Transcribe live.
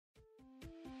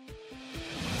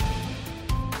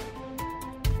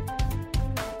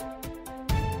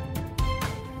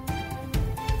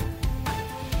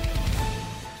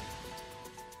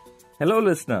Hello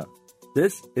listener,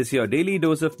 this is your daily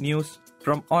dose of news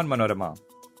from Onmanorama.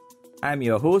 I am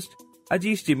your host,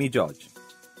 Ajish Jimmy George.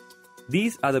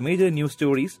 These are the major news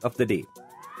stories of the day.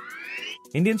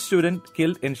 Indian student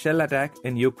killed in shell attack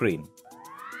in Ukraine.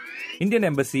 Indian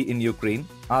embassy in Ukraine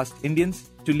asked Indians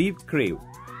to leave Kyiv.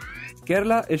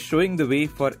 Kerala is showing the way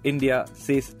for India,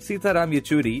 says Sitaram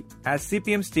Yechuri as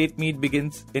CPM state meet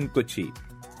begins in Kochi.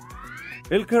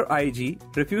 Ilkar IG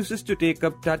refuses to take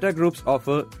up Tata Group's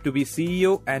offer to be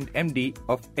CEO and MD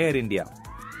of Air India.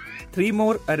 3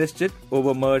 more arrested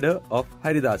over murder of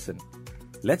Haridasan.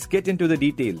 Let's get into the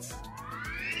details.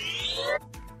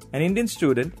 An Indian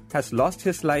student has lost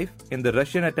his life in the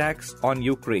Russian attacks on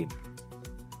Ukraine.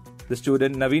 The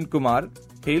student Naveen Kumar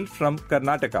hailed from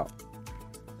Karnataka.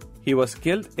 He was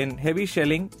killed in heavy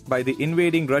shelling by the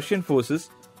invading Russian forces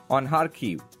on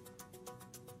Kharkiv.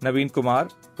 Naveen Kumar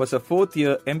was a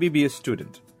 4th-year MBBS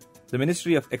student. The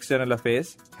Ministry of External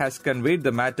Affairs has conveyed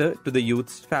the matter to the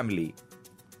youth's family.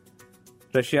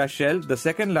 Russia shelled the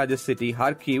second-largest city,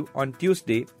 Kharkiv, on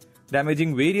Tuesday,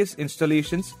 damaging various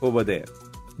installations over there.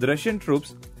 The Russian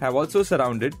troops have also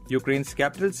surrounded Ukraine's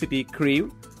capital city,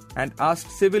 Kyiv, and asked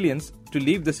civilians to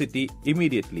leave the city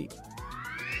immediately.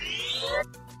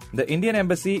 The Indian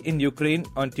embassy in Ukraine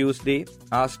on Tuesday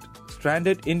asked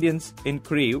stranded Indians in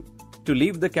Kyiv to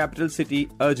leave the capital city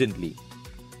urgently.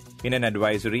 In an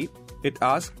advisory, it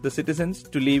asked the citizens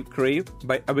to leave Kyiv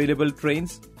by available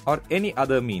trains or any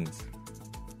other means.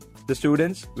 The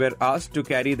students were asked to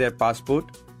carry their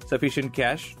passport, sufficient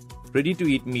cash,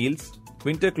 ready-to-eat meals,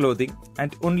 winter clothing,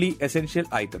 and only essential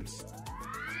items.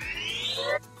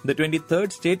 The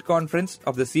 23rd State Conference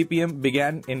of the CPM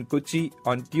began in Kochi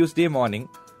on Tuesday morning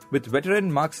with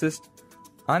veteran Marxist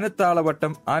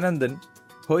Anathalavattam Anandan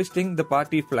hoisting the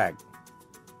party flag.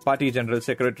 Party General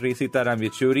Secretary Sitaram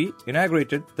Yechuri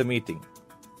inaugurated the meeting.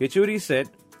 Yechuri said,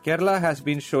 Kerala has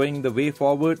been showing the way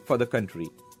forward for the country.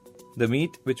 The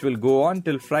meet, which will go on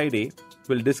till Friday,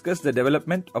 will discuss the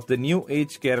development of the new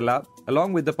age Kerala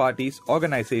along with the party's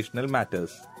organizational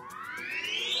matters.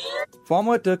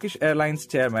 Former Turkish Airlines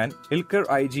chairman Ilkar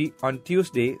IG on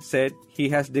Tuesday said he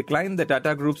has declined the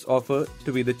Tata Group's offer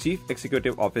to be the chief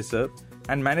executive officer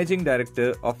and managing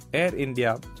director of Air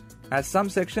India, as some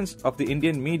sections of the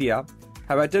Indian media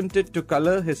have attempted to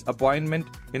colour his appointment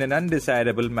in an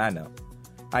undesirable manner.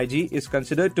 IG is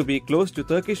considered to be close to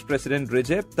Turkish President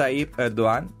Recep Tayyip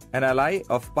Erdogan, an ally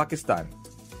of Pakistan.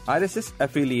 RSS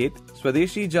affiliate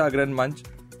Swadeshi Jagran Manch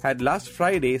had last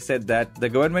Friday said that the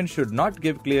government should not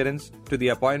give clearance to the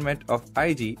appointment of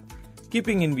IG,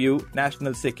 keeping in view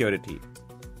national security.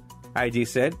 IG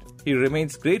said he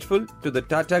remains grateful to the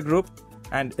Tata Group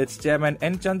and its chairman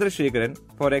N. Chandrasekharan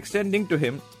for extending to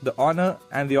him the honour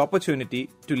and the opportunity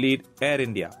to lead Air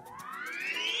India.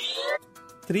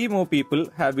 3 more people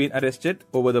have been arrested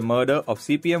over the murder of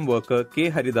CPM worker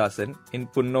K. Haridasan in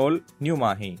Punnol, New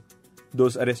Mahi.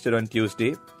 Those arrested on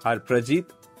Tuesday are Prajit,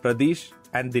 Pradesh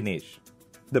and Dinesh.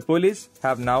 The police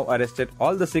have now arrested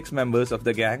all the 6 members of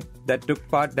the gang that took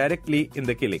part directly in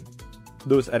the killing.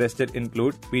 Those arrested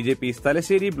include BJP's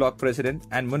Thalassery Block President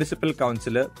and Municipal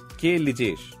Councillor K.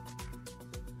 Lijesh.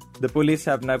 The police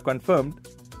have now confirmed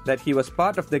that he was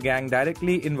part of the gang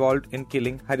directly involved in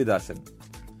killing Haridasan.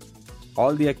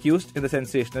 All the accused in the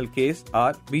sensational case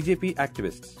are BJP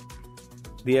activists.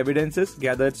 The evidences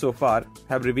gathered so far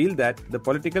have revealed that the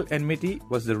political enmity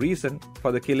was the reason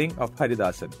for the killing of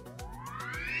Haridasan.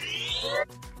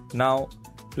 Now,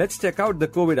 let's check out the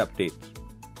COVID update.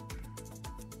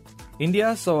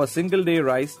 India saw a single-day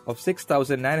rise of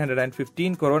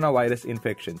 6,915 coronavirus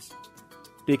infections,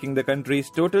 taking the country's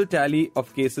total tally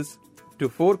of cases to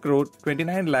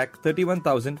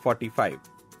 4,29,31,045,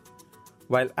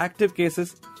 while active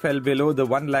cases fell below the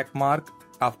 1 lakh mark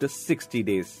after 60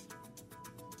 days.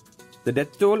 The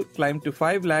death toll climbed to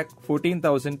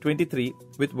 5,14,023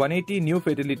 with 180 new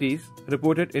fatalities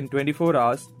reported in 24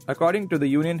 hours according to the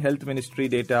Union Health Ministry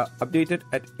data updated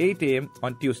at 8 am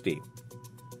on Tuesday.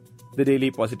 The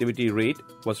daily positivity rate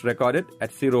was recorded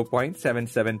at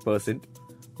 0.77%,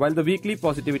 while the weekly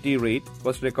positivity rate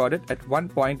was recorded at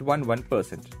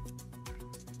 1.11%.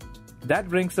 That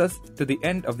brings us to the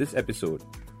end of this episode.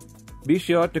 Be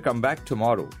sure to come back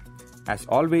tomorrow. As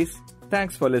always,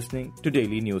 thanks for listening to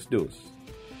Daily News Dose.